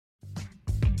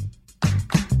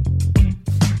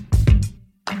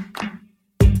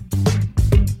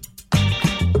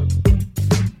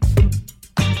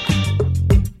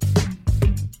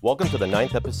Welcome to the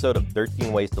 9th episode of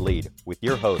 13 Ways to Lead with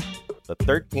your host, the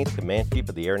 13th Command Chief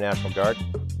of the Air National Guard,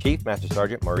 Chief Master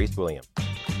Sgt. Maurice L.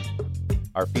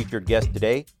 Our featured guest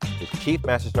today is Chief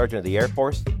Master Sergeant of the Air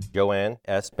Force, JoAnne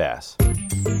S. Bass.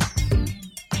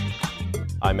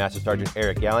 I'm Master Sergeant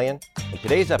Eric Gallion, and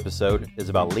today's episode is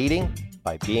about leading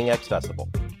by being accessible.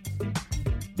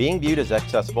 Being viewed as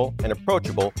accessible and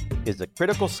approachable is a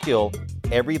critical skill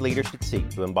every leader should seek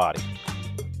to embody.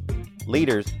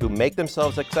 Leaders who make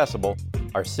themselves accessible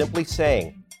are simply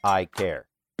saying, I care.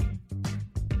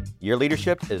 Your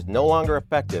leadership is no longer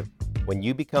effective when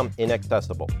you become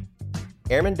inaccessible.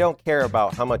 Airmen don't care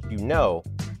about how much you know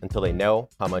until they know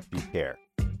how much you care.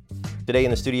 Today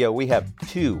in the studio, we have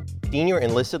two senior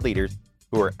enlisted leaders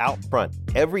who are out front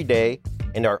every day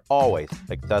and are always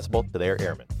accessible to their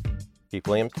airmen. Chief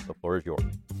Williams, the floor is yours.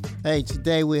 Hey,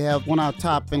 today we have one of our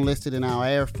top enlisted in our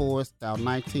Air Force, our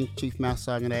 19th Chief Master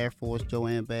Sergeant of the Air Force,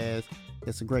 JoAnne Bass.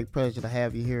 It's a great pleasure to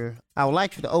have you here. I would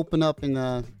like you to open up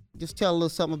and just tell a little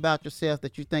something about yourself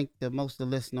that you think that most of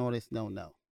the listening audience don't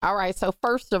know. All right. So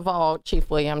first of all, Chief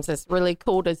Williams, it's really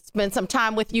cool to spend some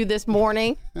time with you this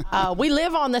morning. We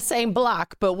live on the same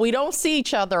block, but we don't see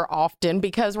each other often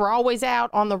because we're always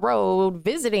out on the road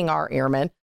visiting our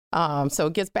airmen. So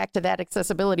it gets back to that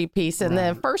accessibility piece. And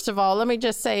then first of all, let me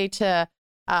just say to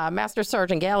Master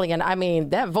Sergeant Gallion, I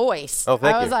mean, that voice, I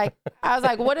was like,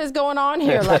 what is going on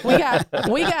here? Like we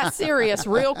got serious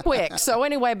real quick. So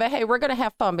anyway, but hey, we're going to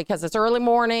have fun because it's early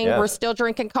morning. Yes. We're still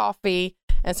drinking coffee.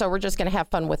 And so we're just going to have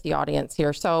fun with the audience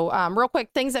here. So real quick,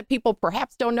 things that people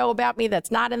perhaps don't know about me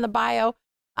that's not in the bio.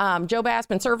 Joe Bass,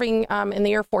 been serving in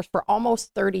the Air Force for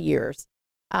almost 30 years.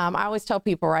 I always tell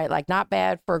people, right, like not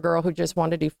bad for a girl who just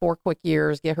wanted to do 4 quick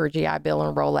years, get her GI Bill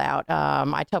and roll out.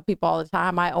 I tell people all the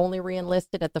time, I only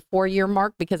re-enlisted at the 4-year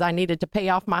mark because I needed to pay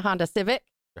off my Honda Civic.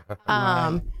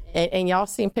 And y'all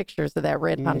seen pictures of that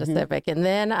red Honda Civic. And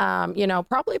then,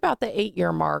 probably about the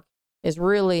 8-year mark is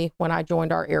really when I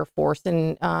joined our Air Force.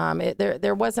 And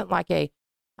there wasn't like a,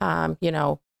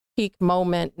 peak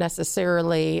moment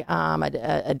necessarily,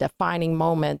 a defining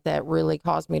moment that really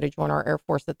caused me to join our Air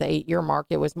Force at the 8-year mark.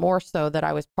 It was more so that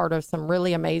I was part of some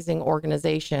really amazing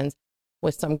organizations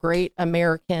with some great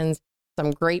Americans,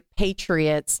 some great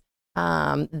patriots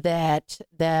that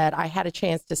I had a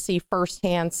chance to see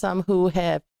firsthand, some who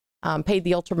have paid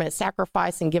the ultimate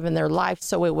sacrifice and given their life.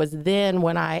 So it was then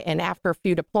and after a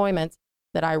few deployments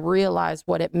that I realized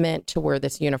what it meant to wear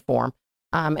this uniform.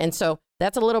 And so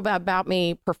that's a little bit about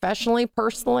me professionally,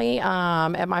 personally.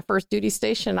 At my first duty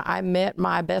station, I met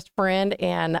my best friend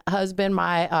and husband,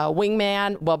 my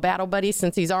wingman, battle buddy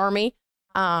since he's Army,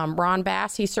 Ron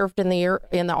Bass. He served in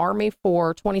the Army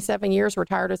for 27 years,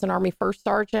 retired as an Army First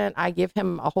Sergeant. I give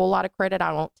him a whole lot of credit.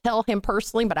 I don't tell him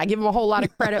personally, but I give him a whole lot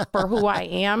of credit for who I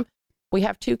am. We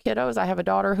have 2 kiddos. I have a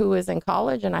daughter who is in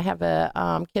college, and I have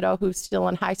a kiddo who's still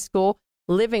in high school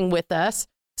living with us.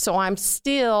 So I'm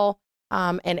still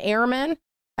an airman,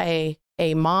 a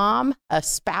mom, a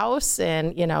spouse,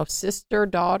 and, sister,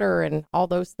 daughter, and all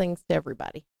those things to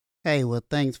everybody. Hey, well,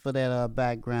 thanks for that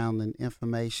background and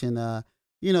information. As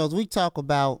we talk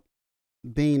about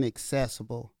being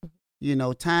accessible,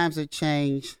 times have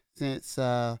changed since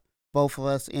both of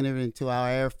us entered into our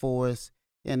Air Force,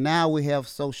 and now we have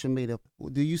social media.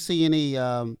 Do you see any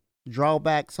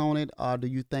drawbacks on it, or do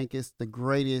you think it's the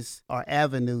greatest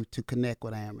avenue to connect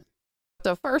with airmen?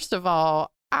 So first of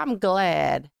all, I'm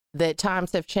glad that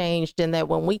times have changed and that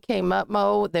when we came up,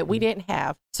 Mo, that we didn't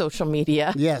have social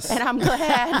media. Yes. And I'm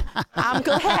glad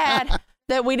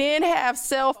that we didn't have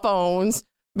cell phones,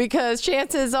 because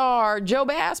chances are Joe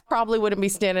Bass probably wouldn't be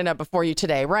standing up before you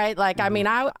today, right? Like, I mean,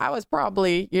 I was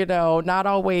probably, not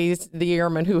always the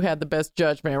airman who had the best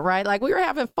judgment, right? Like we were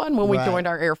having fun when we joined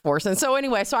our Air Force. And so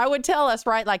anyway, so I would tell us,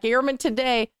 right, like airmen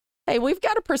today, hey, we've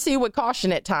got to proceed with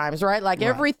caution at times, right? Like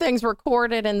everything's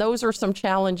recorded, and those are some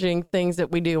challenging things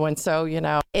that we do. And so,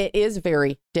 it is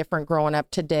very different growing up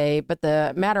today. But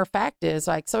the matter of fact is,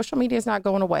 like, social media is not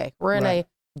going away. We're in a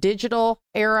digital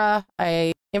era,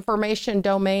 a information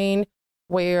domain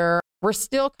where we're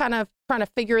still kind of trying to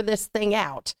figure this thing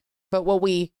out. But what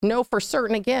we know for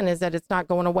certain, again, is that it's not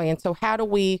going away. And so how do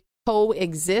we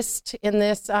coexist in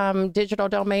this digital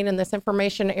domain, in this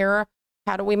information era?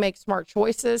 How do we make smart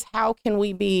choices? How can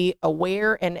we be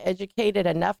aware and educated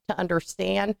enough to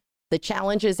understand the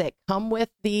challenges that come with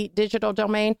the digital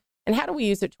domain? And how do we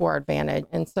use it to our advantage?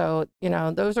 And so,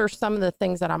 those are some of the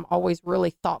things that I'm always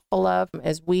really thoughtful of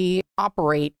as we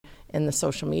operate in the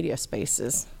social media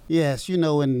spaces. Yes,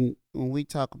 when we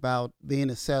talk about being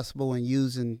accessible and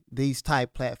using these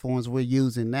type platforms we're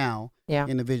using now,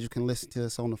 individuals can listen to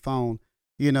us on the phone.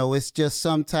 You know, it's just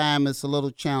sometimes it's a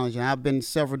little challenging. I've been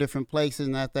several different places,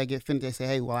 and after I get finished, they say,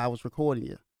 "Hey, well, I was recording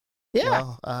you."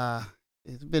 Yeah. Well,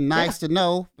 it's been nice to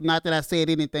know. Not that I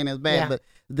said anything that's bad, but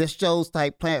this shows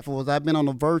type platforms. I've been on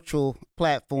a virtual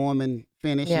platform and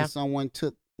finished, and someone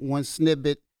took one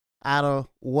snippet out of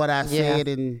what I said,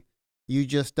 and you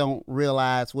just don't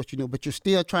realize what you know. But you're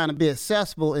still trying to be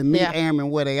accessible and meet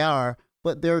airmen where they are.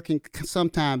 But there can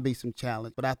sometimes be some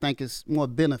challenge. But I think it's more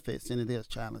benefits than it is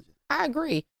challenges. I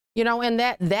agree. You know, and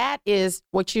that is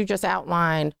what you just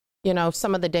outlined. You know,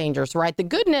 some of the dangers, right? The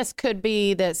goodness could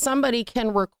be that somebody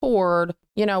can record,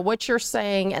 you know, what you're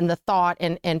saying and the thought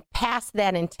and pass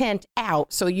that intent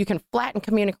out so you can flatten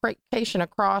communication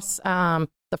across the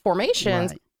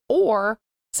formations, or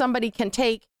somebody can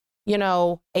take, you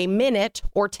know, a minute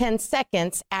or 10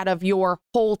 seconds out of your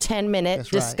whole 10-minute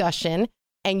discussion,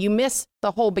 and you miss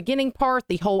the whole beginning part,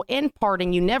 the whole end part,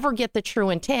 and you never get the true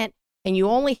intent, and you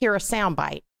only hear a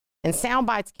soundbite. And sound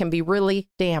bites can be really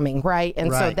damning, right?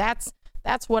 And so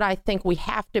that's what I think we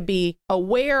have to be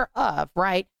aware of,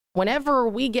 right? Whenever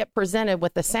we get presented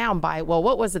with a sound bite, well,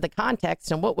 what was the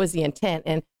context and what was the intent?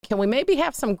 And can we maybe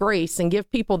have some grace and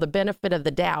give people the benefit of the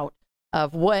doubt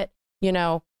of what, you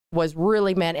know, was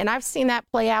really meant? And I've seen that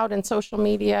play out in social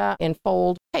media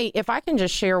unfold. Hey, if I can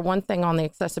just share one thing on the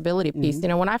accessibility piece, you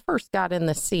know, when I first got in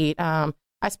the seat,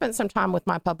 I spent some time with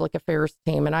my public affairs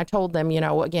team, and I told them, you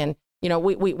know, again, you know,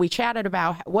 we chatted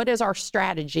about what is our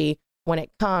strategy when it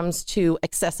comes to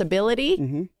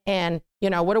accessibility and,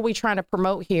 you know, what are we trying to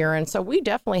promote here? And so we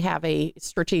definitely have a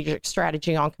strategic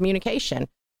strategy on communication.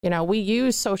 You know, we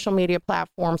use social media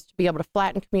platforms to be able to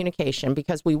flatten communication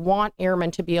because we want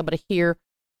airmen to be able to hear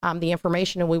the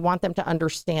information, and we want them to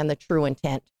understand the true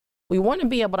intent. We want to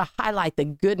be able to highlight the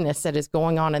goodness that is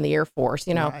going on in the Air Force.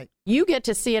 You know, you get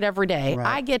to see it every day.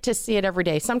 I get to see it every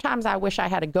day. Sometimes I wish I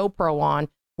had a GoPro on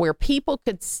where people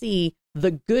could see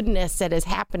the goodness that is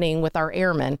happening with our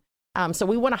airmen. So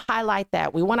we want to highlight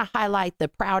that. We want to highlight the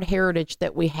proud heritage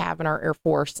that we have in our Air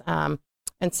Force. And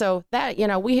so that, you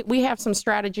know, we have some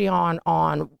strategy on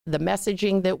the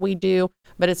messaging that we do,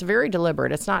 but it's very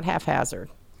deliberate. It's not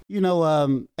haphazard. You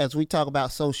know, as we talk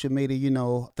about social media, you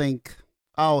know, I think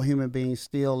all human beings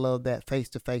still love that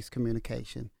face-to-face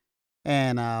communication.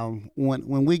 And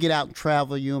when we get out and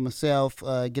travel, you and myself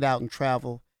get out and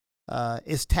travel,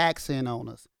 it's taxing on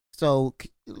us. So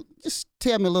just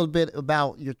tell me a little bit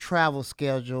about your travel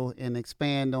schedule and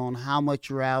expand on how much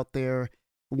you're out there.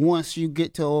 Once you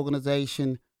get to an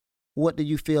organization, what do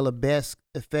you feel the best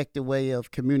effective way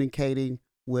of communicating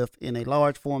with in a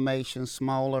large formation,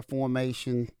 smaller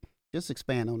formation? Just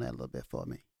expand on that a little bit for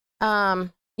me.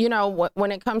 You know,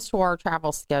 when it comes to our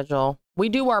travel schedule, we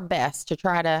do our best to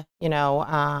try to, you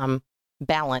know,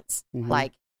 balance.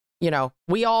 Like, you know,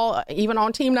 we all, even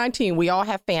on Team 19, we all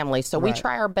have families. So we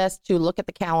try our best to look at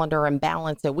the calendar and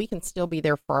balance it. We can still be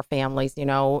there for our families, you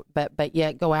know, but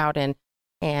yet go out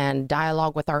and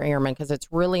dialogue with our airmen, because it's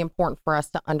really important for us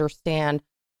to understand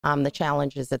the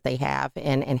challenges that they have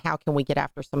and how can we get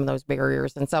after some of those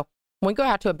barriers. And so when we go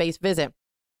out to a base visit,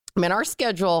 I mean, our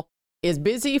schedule is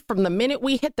busy from the minute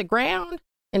we hit the ground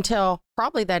until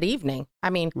probably that evening.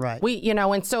 I mean, we, you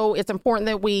know, and so it's important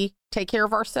that we take care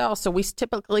of ourselves. So we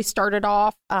typically started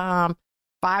off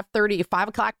 5:30, 5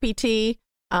 o'clock PT,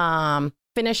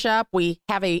 finish up. We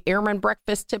have a airman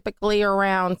breakfast typically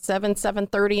around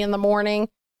 7:30 in the morning.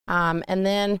 And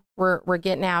then we're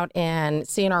getting out and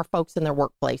seeing our folks in their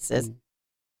workplaces.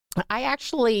 I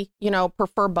actually, you know,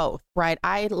 prefer both, right?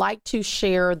 I like to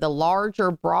share the larger,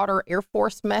 broader Air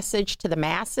Force message to the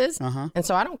masses. And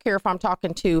so I don't care if I'm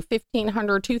talking to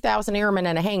 1,500, 2,000 airmen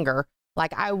in a hangar.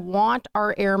 Like, I want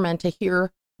our airmen to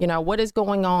hear, you know, what is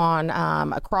going on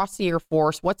across the Air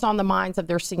Force, what's on the minds of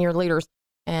their senior leaders.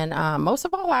 And most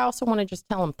of all, I also want to just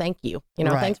tell them thank you. You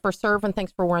know, thanks for serving,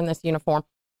 thanks for wearing this uniform.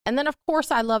 And then, of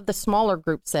course, I love the smaller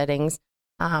group settings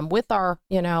with our,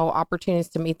 you know, opportunities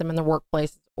to meet them in the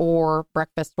workplace or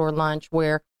breakfast or lunch,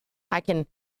 where I can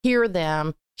hear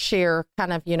them share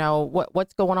kind of, you know,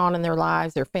 what's going on in their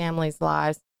lives, their families'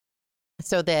 lives,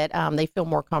 so that they feel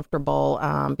more comfortable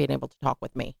being able to talk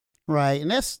with me. Right.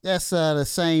 And that's the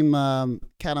same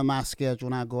kind of my schedule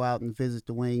when I go out and visit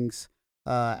the wings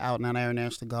out in our Air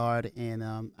National Guard and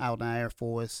out in our Air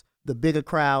Force. The bigger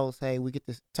crowds, hey, we get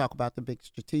to talk about the big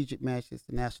strategic matches,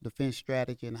 the national defense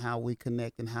strategy, and how we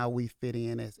connect and how we fit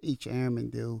in as each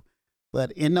airman do.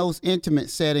 But in those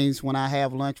intimate settings, when I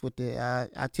have lunch with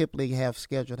I typically have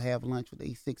scheduled to have lunch with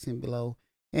the E6 and below.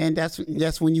 And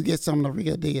that's when you get some of the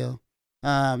real deal,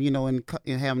 you know, and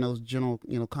having those general,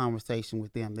 you know, conversation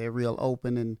with them. They're real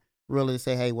open and really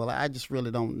say, hey, well, I just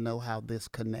really don't know how this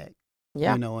connect.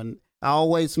 You know, and I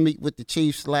always meet with the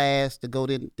chiefs last to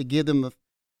give them a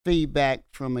feedback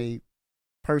from a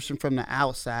person from the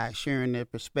outside, sharing their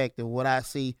perspective, what I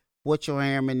see, what your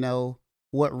airmen know,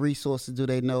 what resources do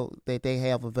they know that they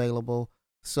have available.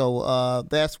 So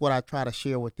that's what I try to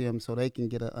share with them so they can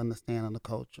get an understanding of the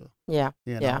culture. Yeah.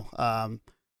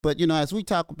 But, as we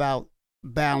talk about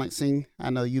balancing,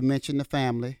 I know you mentioned the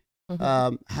family.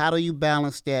 Mm-hmm. How do you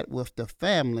balance that with the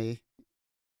family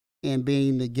and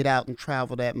being to get out and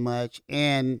travel that much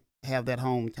and have that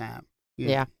home time?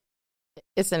 Yeah.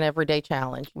 It's an everyday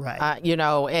challenge. Right.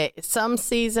 Some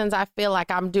seasons I feel like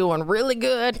I'm doing really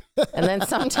good. And then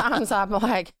sometimes I'm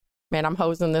like, man, I'm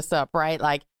hosing this up,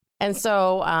 right? And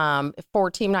so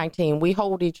for Team 19, we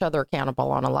hold each other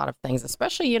accountable on a lot of things,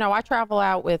 especially, I travel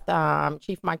out with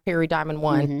Chief Mike Perry, Diamond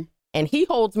One, Mm-hmm. and he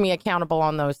holds me accountable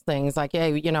on those things. Like,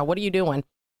 hey, what are you doing?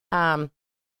 And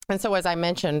so, as I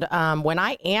mentioned, when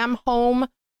I am home,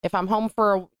 if I'm home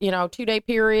for a 2-day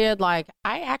period, I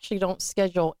actually don't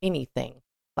schedule anything.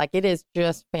 It is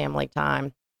just family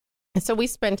time. And so we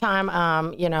spend time,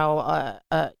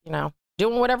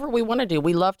 doing whatever we want to do.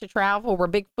 We love to travel. We're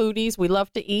big foodies. We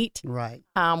love to eat. Right.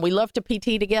 We love to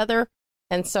PT together.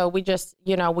 And so we just,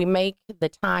 we make the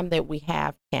time that we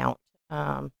have count.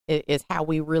 Is how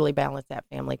we really balance that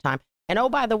family time. And oh,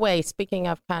 by the way, speaking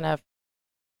of kind of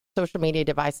social media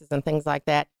devices and things like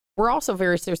that, we're also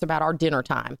very serious about our dinner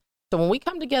time. So when we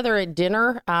come together at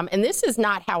dinner, and this is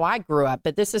not how I grew up,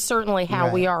 but this is certainly how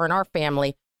we are in our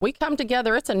family. We come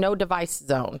together, it's a no device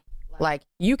zone.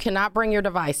 You cannot bring your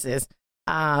devices.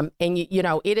 And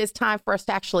it is time for us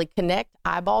to actually connect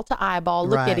eyeball to eyeball,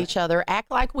 look at each other,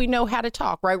 act like we know how to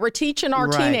talk, right? We're teaching our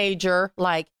teenager,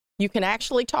 you can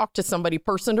actually talk to somebody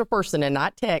person to person and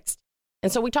not text.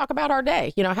 And so we talk about our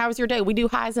day. How was your day? We do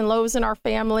highs and lows in our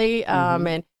family,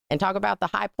 and talk about the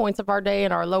high points of our day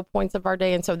and our low points of our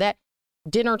day. And so that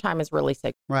dinner time is really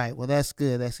sacred. Right. Well, that's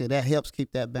good. That helps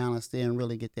keep that balance there and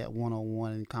really get that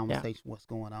one-on-one and conversation, what's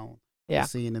going on. Yeah.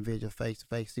 See individual face to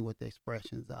face, see what the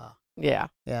expressions are. Yeah.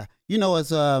 Yeah.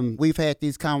 As we've had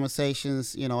these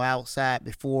conversations, outside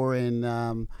before,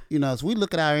 and, as we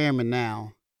look at our airmen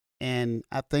now, and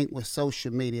I think with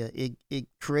social media, it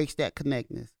creates that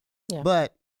connectedness. Yeah.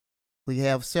 But we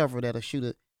have several that'll shoot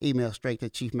an email straight to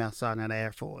Chief Master Sgt. at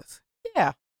Air Force.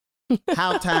 Yeah.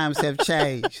 How times have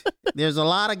changed. There's a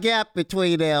lot of gap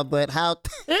between them, but how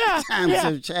times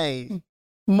have changed.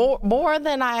 More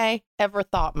than I ever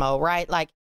thought, Mo, right?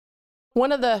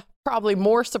 One of the probably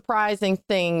more surprising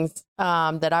things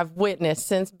that I've witnessed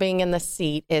since being in the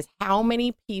seat is how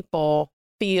many people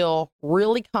feel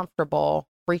really comfortable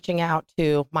reaching out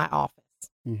to my office.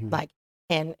 Mm-hmm.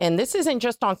 And this isn't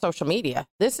just on social media.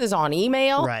 This is on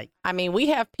email. Right. I mean, we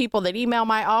have people that email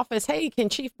my office, hey, can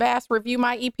Chief Bass review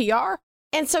my EPR?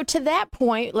 And so to that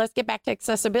point, let's get back to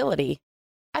accessibility.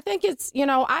 I think it's,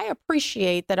 I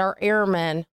appreciate that our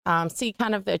airmen see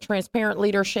kind of the transparent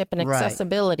leadership and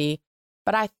accessibility.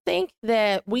 But I think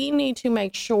that we need to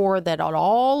make sure that at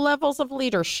all levels of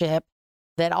leadership,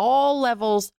 that all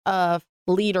levels of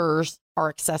leaders are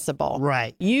accessible.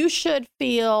 Right.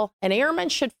 An airman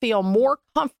should feel more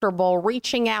comfortable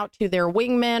reaching out to their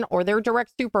wingman or their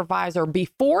direct supervisor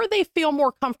before they feel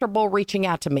more comfortable reaching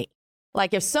out to me.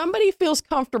 If somebody feels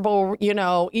comfortable,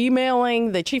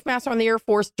 emailing the Chief Master on the Air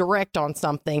Force direct on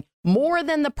something more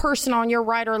than the person on your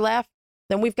right or left,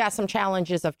 then we've got some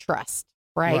challenges of trust,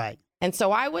 right? And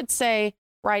so I would say,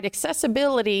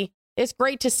 accessibility, it's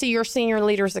great to see your senior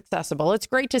leaders accessible. It's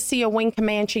great to see a wing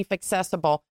command chief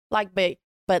accessible.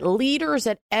 But leaders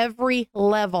at every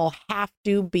level have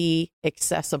to be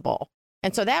accessible.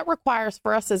 And so that requires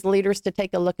for us as leaders to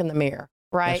take a look in the mirror,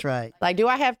 right? That's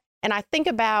right. And I think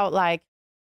about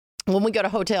when we go to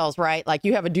hotels, right?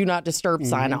 You have a do not disturb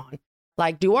sign on.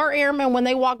 Do our airmen, when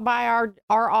they walk by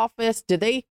our office, do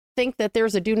they think that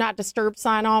there's a do not disturb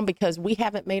sign on because we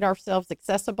haven't made ourselves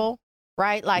accessible,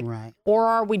 right? Or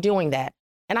are we doing that?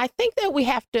 And I think that we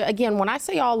have to, again, when I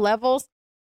say all levels,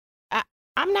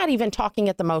 I'm not even talking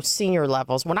at the most senior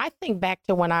levels. When I think back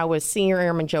to when I was Senior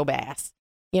Airman Joe Bass,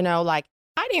 I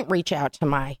didn't reach out to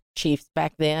my chiefs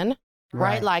back then,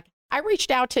 right? I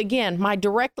reached out to, again,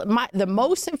 the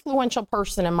most influential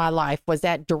person in my life was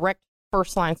that direct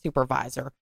first line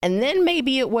supervisor. And then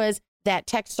maybe it was that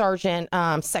tech sergeant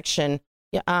section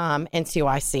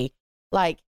NCOIC.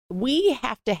 We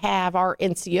have to have our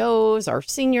NCOs, our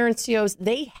senior NCOs,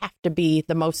 they have to be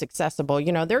the most accessible.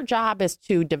 Their job is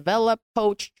to develop,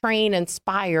 coach, train,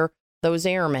 inspire those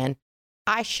airmen.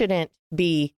 I shouldn't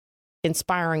be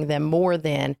inspiring them more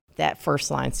than that first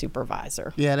line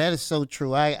supervisor. Yeah, that is so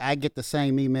true. I get the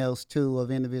same emails too of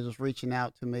individuals reaching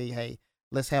out to me. Hey,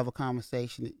 let's have a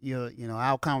conversation.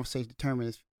 Our conversation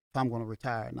determines if I'm going to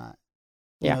retire or not.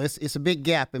 Yeah. It's a big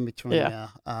gap in between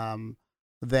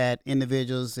that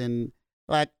individuals, and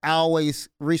like I always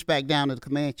reach back down to the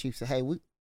command chief, say, hey,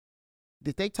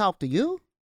 did they talk to you?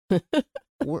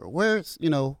 Where's,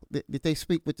 did they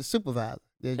speak with the supervisor?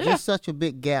 There's just such a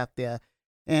big gap there.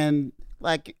 And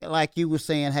like you were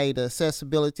saying, hey, the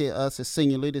accessibility of us as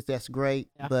senior leaders, that's great.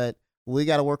 Yeah. But we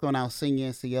got to work on our senior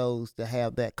NCOs to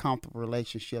have that comfortable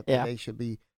relationship that they should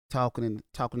be talking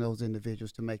to those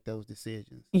individuals to make those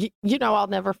decisions. I'll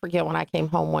never forget when I came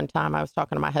home one time, I was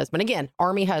talking to my husband, again,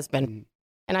 Army husband. Mm-hmm.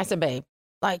 And I said, babe,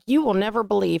 like, you will never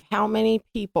believe how many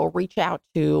people reach out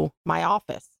to my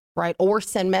office, right? Or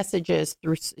send messages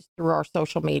through our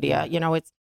social media.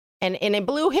 And it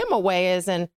blew him away as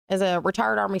a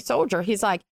retired Army soldier. He's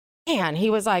like, man, he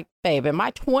was like, babe, in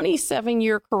my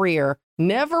 27-year career,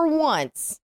 never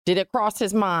once did it cross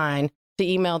his mind to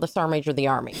email the Sergeant Major of the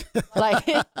Army. Like,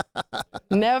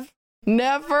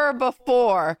 never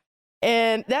before.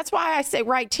 And that's why I say,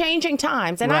 right, changing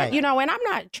times. And and I'm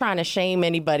not trying to shame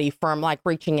anybody from like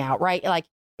reaching out, right? Like,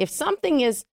 if something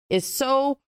is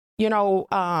so,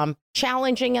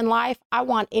 challenging in life, I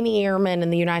want any airman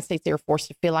in the United States Air Force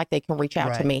to feel like they can reach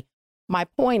out to me. My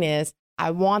point is,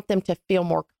 I want them to feel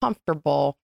more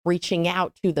comfortable reaching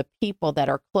out to the people that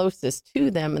are closest to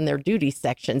them in their duty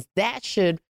sections. That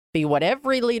should be what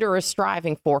every leader is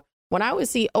striving for. When I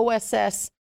was the OSS,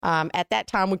 at that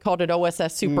time we called it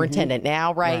OSS superintendent.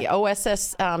 Now,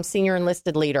 OSS senior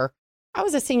enlisted leader, I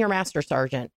was a senior master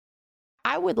sergeant.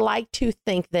 I would like to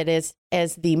think that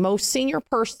as the most senior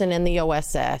person in the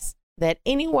OSS, that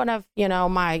any one of,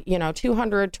 my,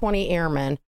 220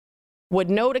 airmen would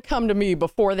know to come to me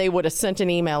before they would have sent an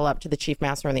email up to the Chief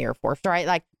Master in the Air Force, right?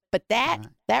 Like, but that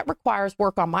requires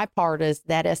work on my part as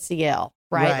that SCL,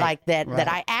 right? Like that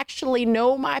I actually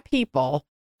know my people,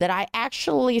 that I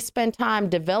actually spend time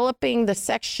developing the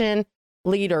section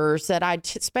leaders, that I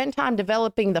spend time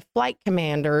developing the flight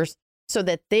commanders, so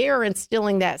that they're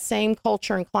instilling that same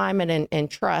culture and climate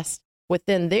and trust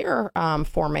within their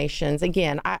formations.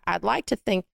 Again, I'd like to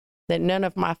think that none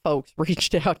of my folks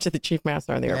reached out to the Chief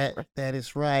Master of the Air Force. That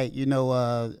is right.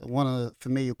 One of the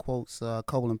familiar quotes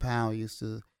Colin Powell used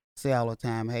to say all the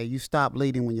time, hey, you stop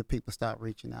leading when your people stop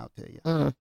reaching out to you.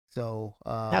 Mm. So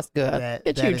that's good.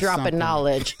 Get you dropping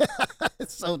knowledge.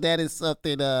 So that is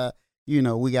something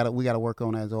we gotta work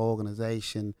on as an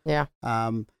organization. Yeah.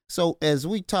 So as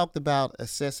we talked about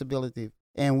accessibility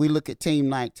and we look at Team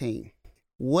 19,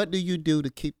 what do you do to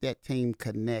keep that team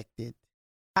connected?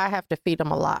 I have to feed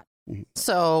them a lot. Mm-hmm.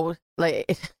 So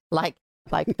like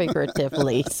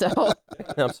figuratively. So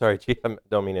I'm sorry, Chief, I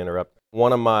don't mean to interrupt.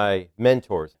 One of my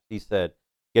mentors, he said,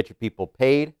 get your people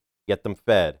paid, get them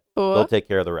fed. They'll take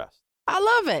care of the rest. I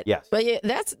love it. Yes. But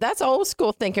that's old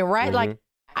school thinking, right? Mm-hmm. Like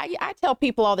I tell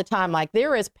people all the time, like,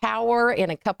 there is power in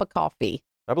a cup of coffee.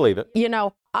 I believe it.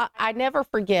 I never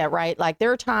forget, right? Like,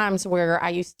 there are times where I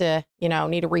used to,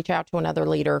 need to reach out to another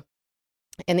leader,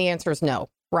 and the answer is no,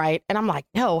 right? And I'm like,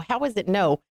 no, how is it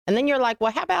no? And then you're like,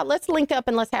 well, how about let's link up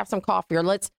and let's have some coffee, or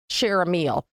let's share a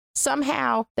meal.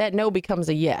 Somehow that no becomes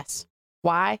a yes.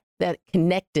 Why? That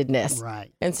connectedness.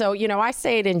 Right. And so, I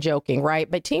say it in joking, right?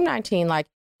 But Team 19, like,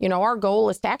 our goal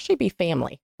is to actually be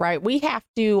family, right? We have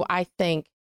to, I think,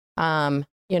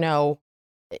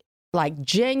 like,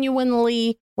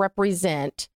 genuinely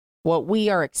represent what we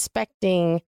are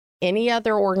expecting any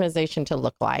other organization to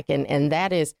look like. And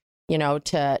that is,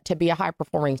 to be a high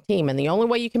performing team. And the only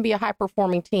way you can be a high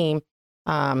performing team,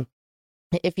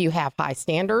 if you have high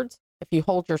standards, if you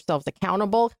hold yourselves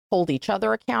accountable, hold each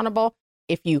other accountable,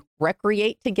 if you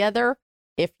recreate together,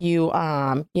 if you,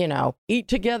 eat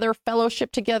together,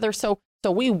 fellowship together. So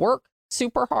we work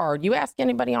super hard. You ask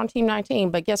anybody on Team 19,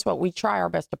 but guess what? We try our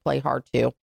best to play hard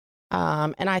too.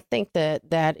 And I think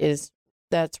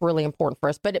that's really important for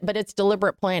us, but it's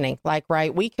deliberate planning. Like,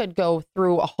 right, we could go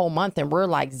through a whole month and we're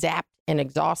like zapped and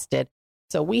exhausted.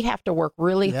 So we have to work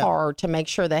really hard to make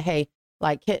sure that, hey,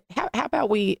 like, how about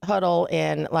we huddle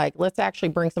and, like, let's actually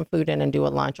bring some food in and do a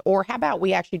lunch, or how about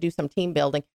we actually do some team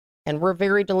building? And we're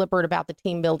very deliberate about the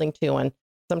team building too. And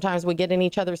sometimes we get in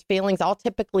each other's feelings. I'll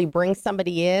typically bring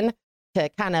somebody in to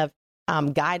kind of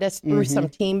guide us through some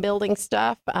team building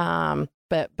stuff.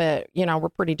 But we're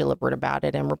pretty deliberate about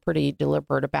it, and we're pretty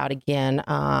deliberate about, again,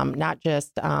 not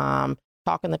just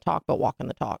talking the talk, but walking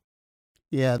the talk.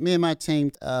 Yeah, me and my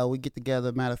team, we get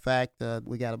together. Matter of fact,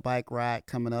 we got a bike ride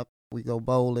coming up. We go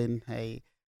bowling. Hey,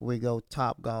 we go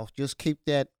top golf. Just keep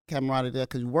that camaraderie there,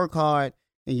 because you work hard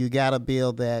and you got to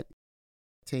build that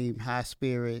team high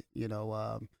spirit.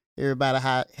 Everybody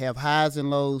have highs and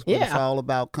lows, but it's all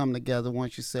about coming together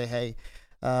once you say, hey,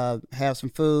 have some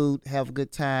food, have a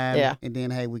good time, Yeah. and then,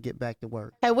 hey, we get back to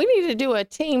work. Hey, we need to do a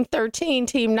Team 13,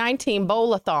 Team 19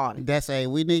 bowl-a-thon.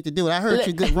 We need to do it. I heard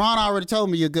you good. Ron already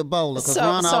told me you're a good bowler, because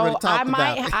Ron already talked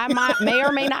about it. I may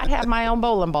or may not have my own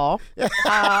bowling ball.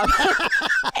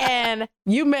 And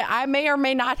I may or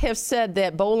may not have said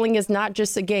that bowling is not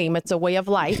just a game, it's a way of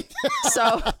life.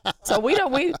 So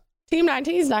Team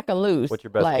 19 is not going to lose. What's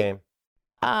your best game?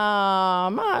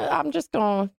 I'm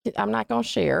not gonna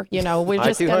share. We're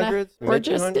just gonna. We're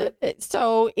just.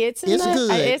 So it's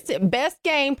good. It's best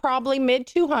game probably mid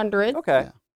 200. Okay.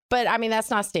 But that's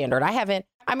not standard.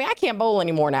 I can't bowl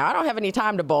anymore now. I don't have any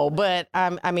time to bowl. But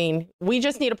we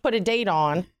just need to put a date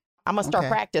on. I'm gonna start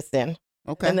practicing.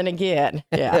 Okay. And then again,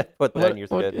 yeah. Put that in your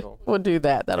schedule. We'll do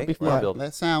that. That'll be fun. Yeah,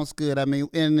 that sounds good.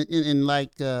 In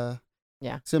like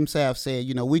Simsav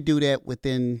said, we do that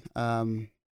within.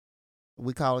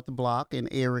 We call it the block and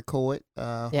air record with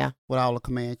all the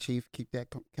command chief, keep that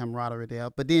camaraderie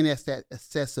there. But then that's that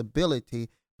accessibility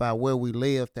by where we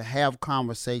live to have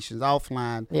conversations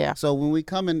offline. Yeah. So when we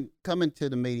come into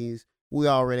the meetings, we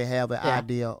already have an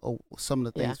idea of some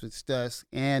of the things we discuss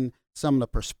and some of the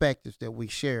perspectives that we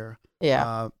share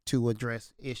to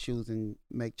address issues and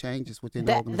make changes within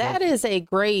the organization. That is a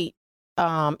great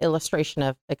illustration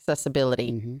of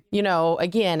accessibility. Mm-hmm.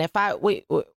 Again,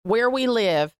 where we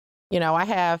live, I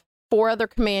have 4 other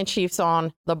command chiefs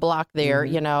on the block there,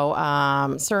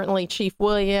 certainly Chief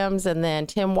Williams and then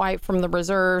Tim White from the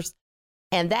reserves.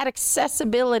 And that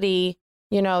accessibility,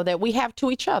 that we have to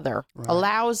each other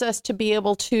allows us to be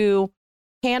able to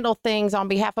handle things on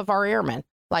behalf of our airmen.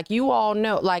 Like you all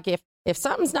know, like if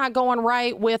something's not going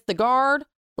right with the guard,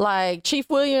 like Chief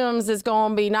Williams is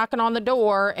going to be knocking on the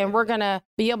door and we're going to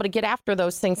be able to get after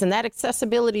those things. And that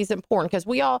accessibility is important because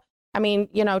we all,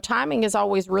 timing is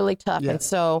always really tough. Yeah. And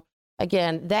so,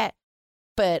 again,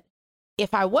 but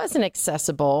if I wasn't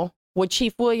accessible, would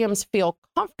Chief Williams feel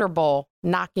comfortable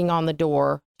knocking on the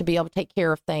door to be able to take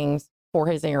care of things for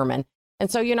his airmen? And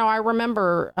so, I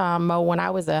remember, Mo, when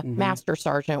I was a master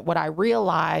sergeant, what I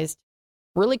realized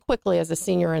really quickly as a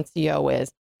senior NCO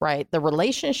is, the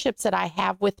relationships that I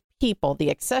have with people, the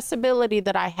accessibility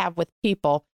that I have with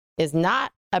people is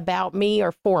not about me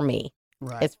or for me.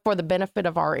 Right. It's for the benefit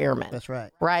of our airmen. That's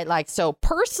right. Right. So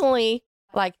personally,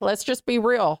 let's just be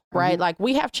real, right? Mm-hmm.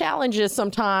 We have challenges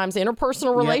sometimes,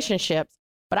 interpersonal relationships,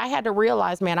 but I had to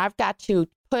realize, man, I've got to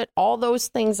put all those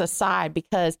things aside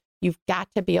because you've got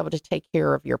to be able to take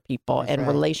care of your people and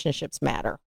relationships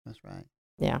matter. That's right.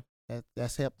 Yeah.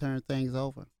 That's helped turn things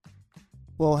over.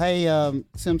 Well, hey,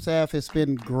 Simsav, it's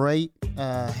been great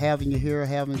having you here,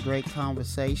 having a great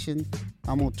conversation.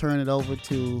 I'm going to turn it over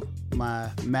to my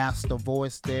master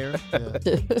voice there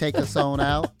to take us on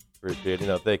out. Appreciate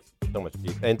it. Thanks so much,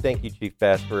 Chief. And thank you, Chief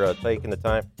Bass, for taking the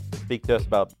time to speak to us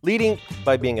about leading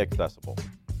by being accessible.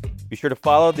 Be sure to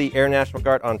follow the Air National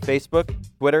Guard on Facebook,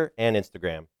 Twitter, and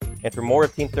Instagram. And for more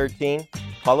of Team 13,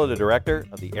 follow the Director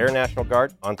of the Air National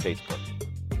Guard on Facebook.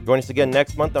 Join us again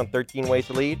next month on 13 Ways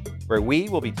to Lead, where we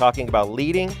will be talking about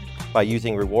leading by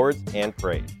using rewards and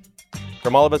praise.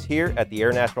 From all of us here at the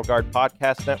Air National Guard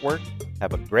Podcast Network,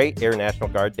 have a great Air National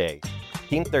Guard day.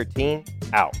 Team 13,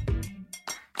 out.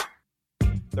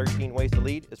 13 Ways to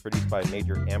Lead is produced by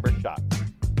Major Amber Schatz.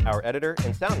 Our editor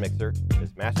and sound mixer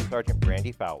is Master Sergeant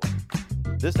Brandy Fowler.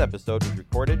 This episode was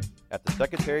recorded at the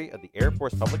Secretary of the Air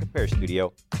Force Public Affairs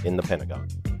Studio in the Pentagon.